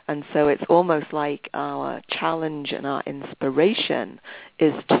 And so it's almost like our challenge and our inspiration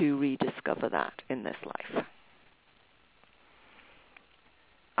is to rediscover that in this life.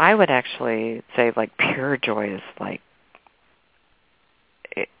 I would actually say pure joy is like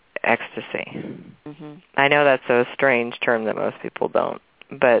ecstasy. I know that's a strange term that most people don't,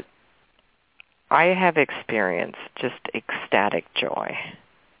 but I have experienced just ecstatic joy.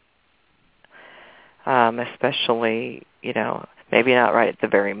 Especially, maybe not right at the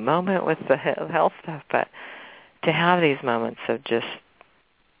very moment with the health stuff, but to have these moments of just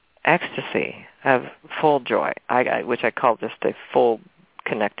ecstasy, of full joy, which I call just a full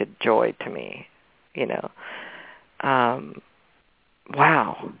connected joy to me,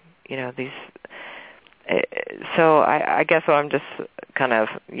 wow, these. So I guess what I'm just kind of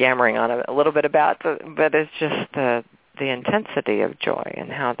yammering on a little bit about, but it's just the intensity of joy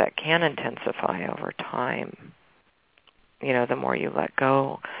and how that can intensify over time. The more you let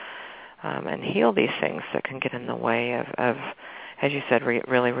go and heal these things that can get in the way of as you said,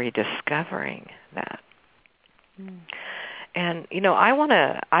 really rediscovering that. And,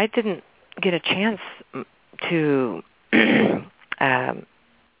 I didn't get a chance to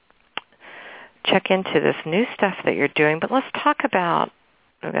check into this new stuff that you're doing, but let's talk about,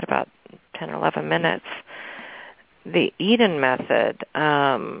 we've got about 10 or 11 minutes, the Eden Method.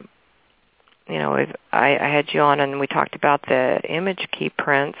 I had you on and we talked about the image key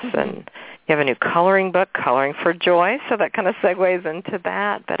prints, and you have a new coloring book, Coloring for Joy, so that kind of segues into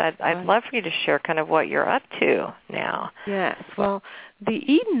that. But I'd love for you to share kind of what you're up to now. Yes, well, the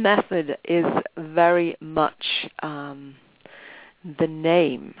Eden Method is very much the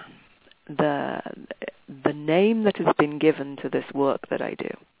name that has been given to this work that I do.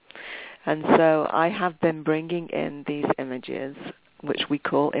 And so I have been bringing in these images, which we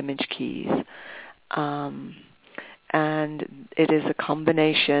call image keys, and it is a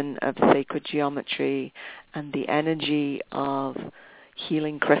combination of sacred geometry and the energy of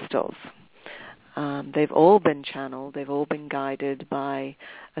healing crystals. They've all been channeled, they've all been guided by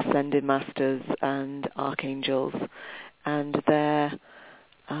ascended masters and archangels, and their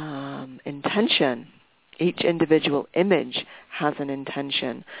intention, each individual image has an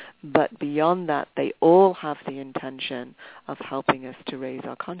intention, but beyond that, they all have the intention of helping us to raise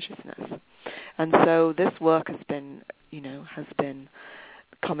our consciousness. And so this work has been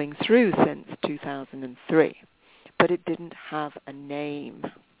coming through since 2003, but it didn't have a name.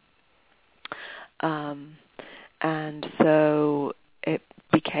 And so it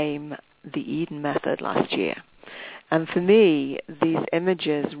became the Eden Method last year. And for me, these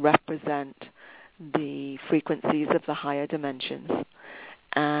images represent the frequencies of the higher dimensions,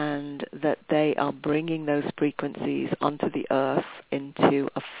 and that they are bringing those frequencies onto the earth into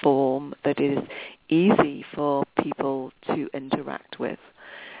a form that is easy for people to interact with,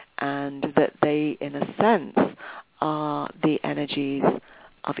 and that they, in a sense, are the energies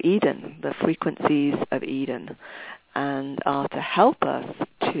of Eden, the frequencies of Eden, and are to help us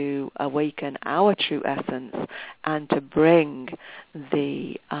to awaken our true essence and to bring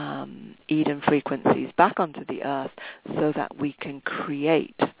the Eden frequencies back onto the earth so that we can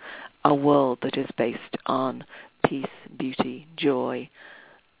create a world that is based on peace, beauty, joy,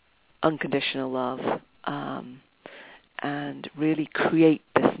 unconditional love, and really create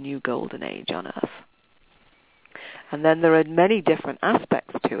this new golden age on earth. And then there are many different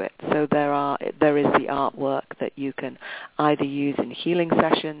aspects to it. So there is the artwork that you can either use in healing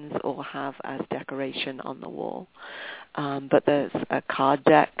sessions or have as decoration on the wall. But there's a card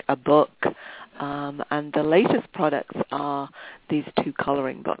deck, a book, and the latest products are these 2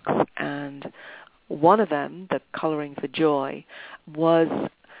 coloring books. And one of them, the Coloring for Joy, was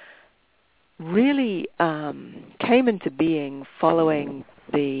really came into being following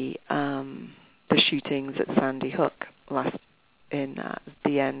the shootings at Sandy Hook in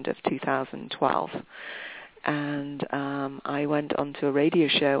the end of 2012. And I went onto a radio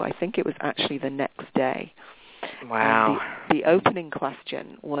show, I think it was actually the next day. Wow. And the opening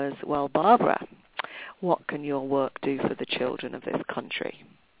question was, well, Barbara, what can your work do for the children of this country?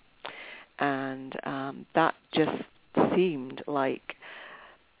 And that just seemed like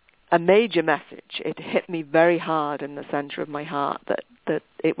a major message. It hit me very hard in the center of my heart that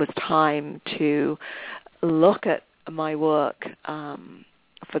it was time to look at my work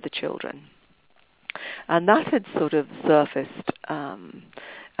for the children. And that had sort of surfaced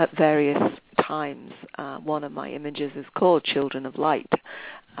at various times. One of my images is called Children of Light.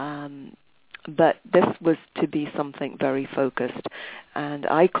 But this was to be something very focused. And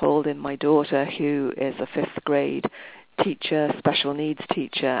I called in my daughter, who is a 5th grade teacher, special needs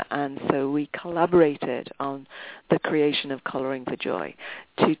teacher, and so we collaborated on the creation of Coloring for Joy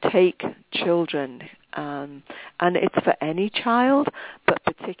to take children, and it's for any child, but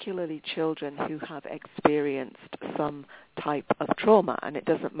particularly children who have experienced some type of trauma, and it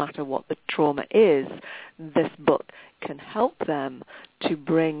doesn't matter what the trauma is, this book can help them to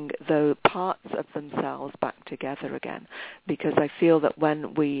bring the parts of themselves back together again. Because I feel that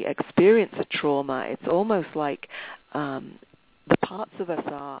when we experience a trauma, it's almost like the parts of us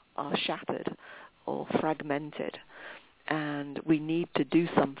are shattered or fragmented, and we need to do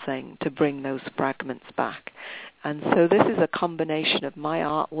something to bring those fragments back. And so this is a combination of my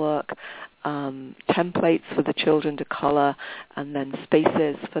artwork, templates for the children to color, and then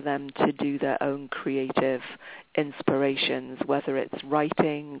spaces for them to do their own creative inspirations, whether it's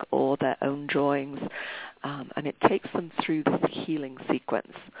writing or their own drawings, and it takes them through this healing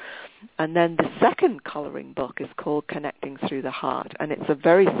sequence. And then the second coloring book is called Connecting Through the Heart, and it's a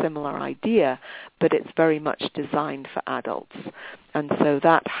very similar idea, but it's very much designed for adults. And so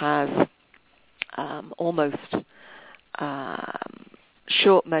that has almost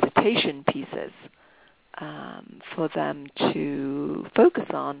short meditation pieces for them to focus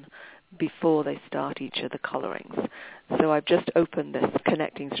on before they start each of the colorings. So I've just opened this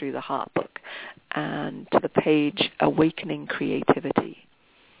Connecting Through the Heart book, and to the page Awakening Creativity.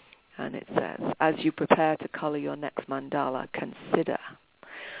 And it says, as you prepare to color your next mandala, consider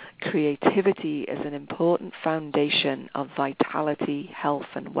creativity is an important foundation of vitality, health,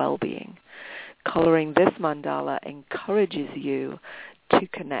 and well-being. Coloring this mandala encourages you to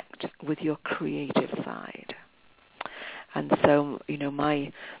connect with your creative side. And so,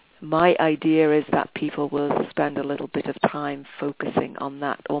 my idea is that people will spend a little bit of time focusing on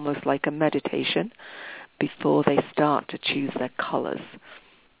that, almost like a meditation, before they start to choose their colors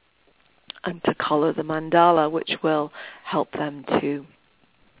and to color the mandala, which will help them to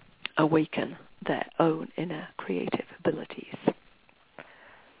awaken their own inner creative abilities.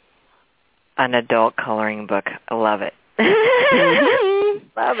 An adult coloring book. I love it.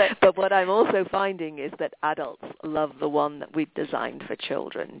 Love it. But what I'm also finding is that adults love the one that we've designed for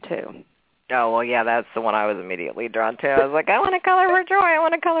children too. Oh, well, yeah, that's the one I was immediately drawn to. I was like, I want to color for joy. I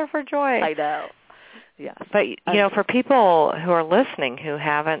want to color for joy. I know. Yes. But, for people who are listening who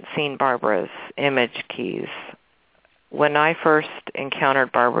haven't seen Barbara's image keys, when I first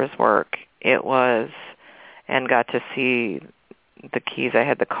encountered Barbara's work, it was, and got to see the keys. I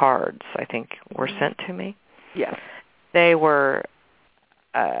had the cards, I think, were sent to me. Yes. They were,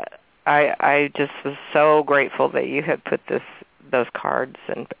 I just was so grateful that you had put those cards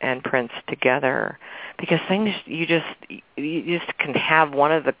and prints together, because things you just can have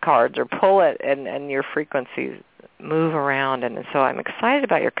one of the cards or pull it and your frequencies move around. And so I'm excited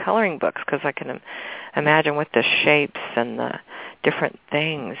about your coloring books, because I can imagine what the shapes and the different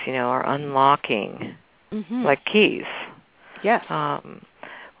things, are unlocking, like keys. Yes.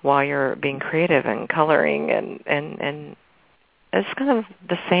 While you're being creative and coloring, and it's kind of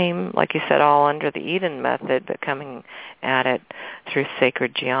the same, like you said, all under the Eden method, but coming at it through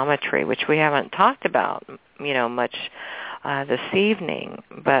sacred geometry, which we haven't talked about, much this evening.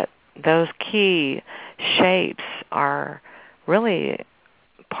 But those key shapes are really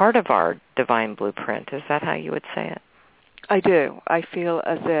part of our divine blueprint. Is that how you would say it? I do. I feel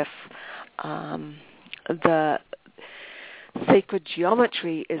as if the sacred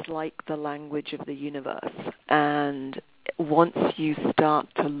geometry is like the language of the universe, and once you start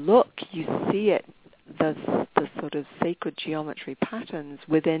to look, you see it, the sort of sacred geometry patterns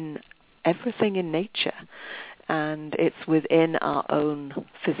within everything in nature, and it's within our own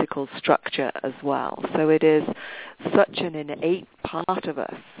physical structure as well. So it is such an innate part of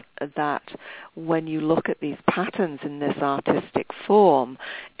us that when you look at these patterns in this artistic form,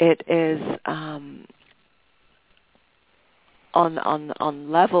 it is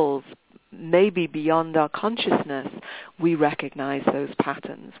on levels maybe beyond our consciousness, we recognize those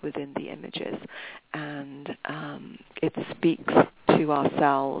patterns within the images, and it speaks to our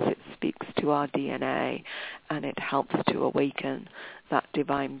cells, it speaks to our DNA, and it helps to awaken that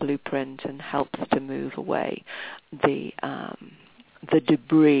divine blueprint and helps to move away the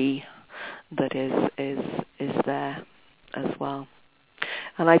debris that is there as well.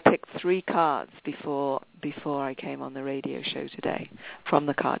 And I picked 3 cards before I came on the radio show today from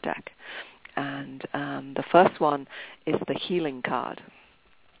the card deck. And the first one is the healing card.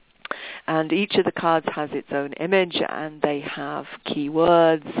 And each of the cards has its own image, and they have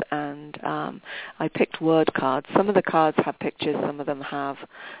keywords. And I picked word cards. Some of the cards have pictures. Some of them have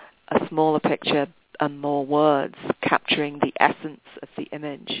a smaller picture and more words, capturing the essence of the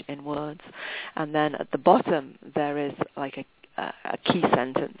image in words. And then at the bottom, there is like a key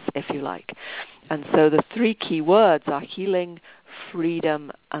sentence, if you like. And so the 3 key words are healing,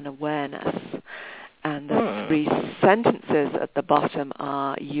 freedom, and awareness. And the 3 sentences at the bottom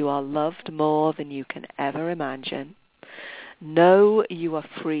are: you are loved more than you can ever imagine. Know you are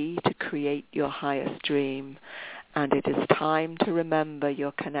free to create your highest dream. And it is time to remember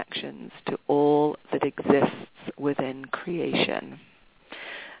your connections to all that exists within creation.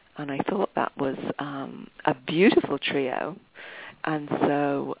 And I thought that was a beautiful trio, and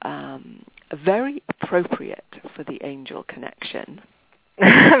so very appropriate for the angel connection.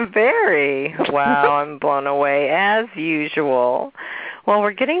 Very. Wow, I'm blown away as usual. Well,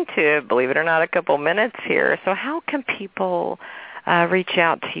 we're getting to, believe it or not, a couple minutes here. So how can people reach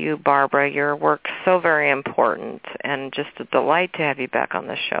out to you, Barbara? Your work's so very important, and just a delight to have you back on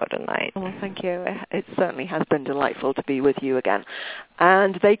the show tonight. Well, thank you. It certainly has been delightful to be with you again.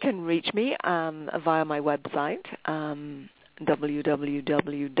 And they can reach me via my website,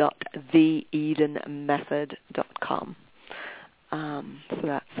 www.theedenmethod.com. So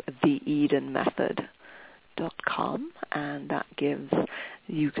that's theedenmethod.com, and that gives,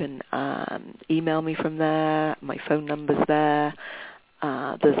 you can email me from there. My phone number's there.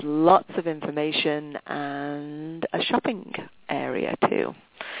 There's lots of information and a shopping area too.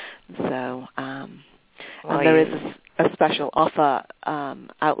 So, and there is a special offer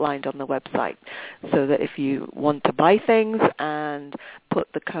outlined on the website, so that if you want to buy things and put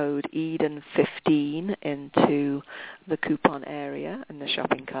the code EDEN15 into the coupon area in the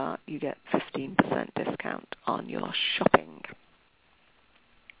shopping cart, you get 15% discount on your shopping.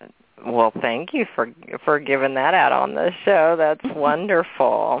 Well, thank you for giving that out on the show. That's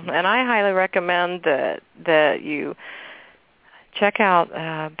wonderful. And I highly recommend that you check out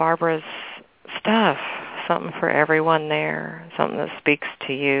Barbara's stuff. Something for everyone there, something that speaks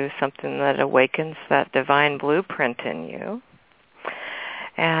to you, something that awakens that divine blueprint in you.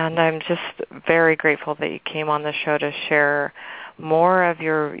 And I'm just very grateful that you came on the show to share more of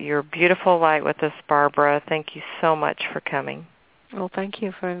your beautiful light with us, Barbara. Thank you so much for coming. Well, thank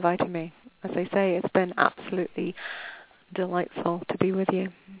you for inviting me. As I say, it's been absolutely delightful to be with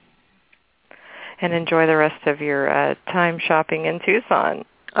you. And enjoy the rest of your time shopping in Tucson.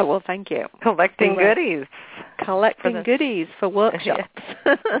 Oh, well, thank you. Collecting goodies. Collecting goodies for workshops.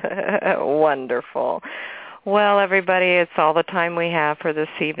 Wonderful. Well, everybody, it's all the time we have for this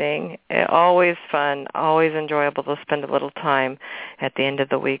evening. Always fun, always enjoyable to spend a little time at the end of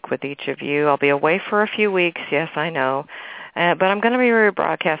the week with each of you. I'll be away for a few weeks, yes, I know. But I'm going to be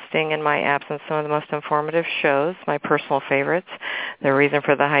rebroadcasting in my absence some of the most informative shows, my personal favorites. The reason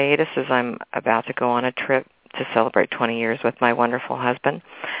for the hiatus is I'm about to go on a trip to celebrate 20 years with my wonderful husband.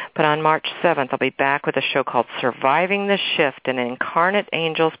 But on March 7th, I'll be back with a show called Surviving the Shift, an Incarnate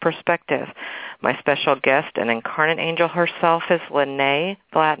Angel's Perspective. My special guest, an incarnate angel herself, is Lene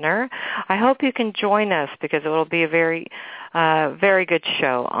Blattner. I hope you can join us because it will be a very good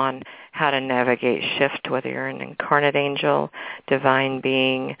show on how to navigate shift, whether you're an incarnate angel, divine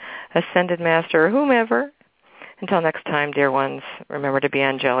being, ascended master, or whomever. Until next time, dear ones, remember to be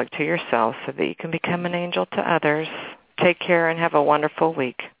angelic to yourself so that you can become an angel to others. Take care and have a wonderful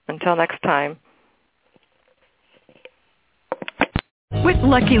week. Until next time. With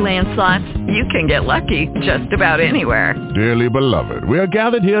Lucky Land Slots, you can get lucky just about anywhere. Dearly beloved, we are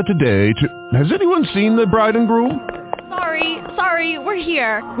gathered here today to... Has anyone seen the bride and groom? Sorry, we're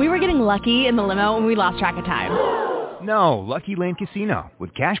here. We were getting lucky in the limo and we lost track of time. No, Lucky Land Casino,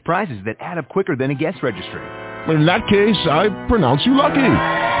 with cash prizes that add up quicker than a guest registry. In that case, I pronounce you lucky.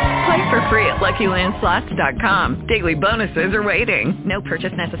 Play for free at LuckyLandSlots.com. Daily bonuses are waiting. No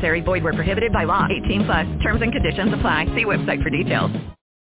purchase necessary. Void where prohibited by law. 18+. Terms and conditions apply. See website for details.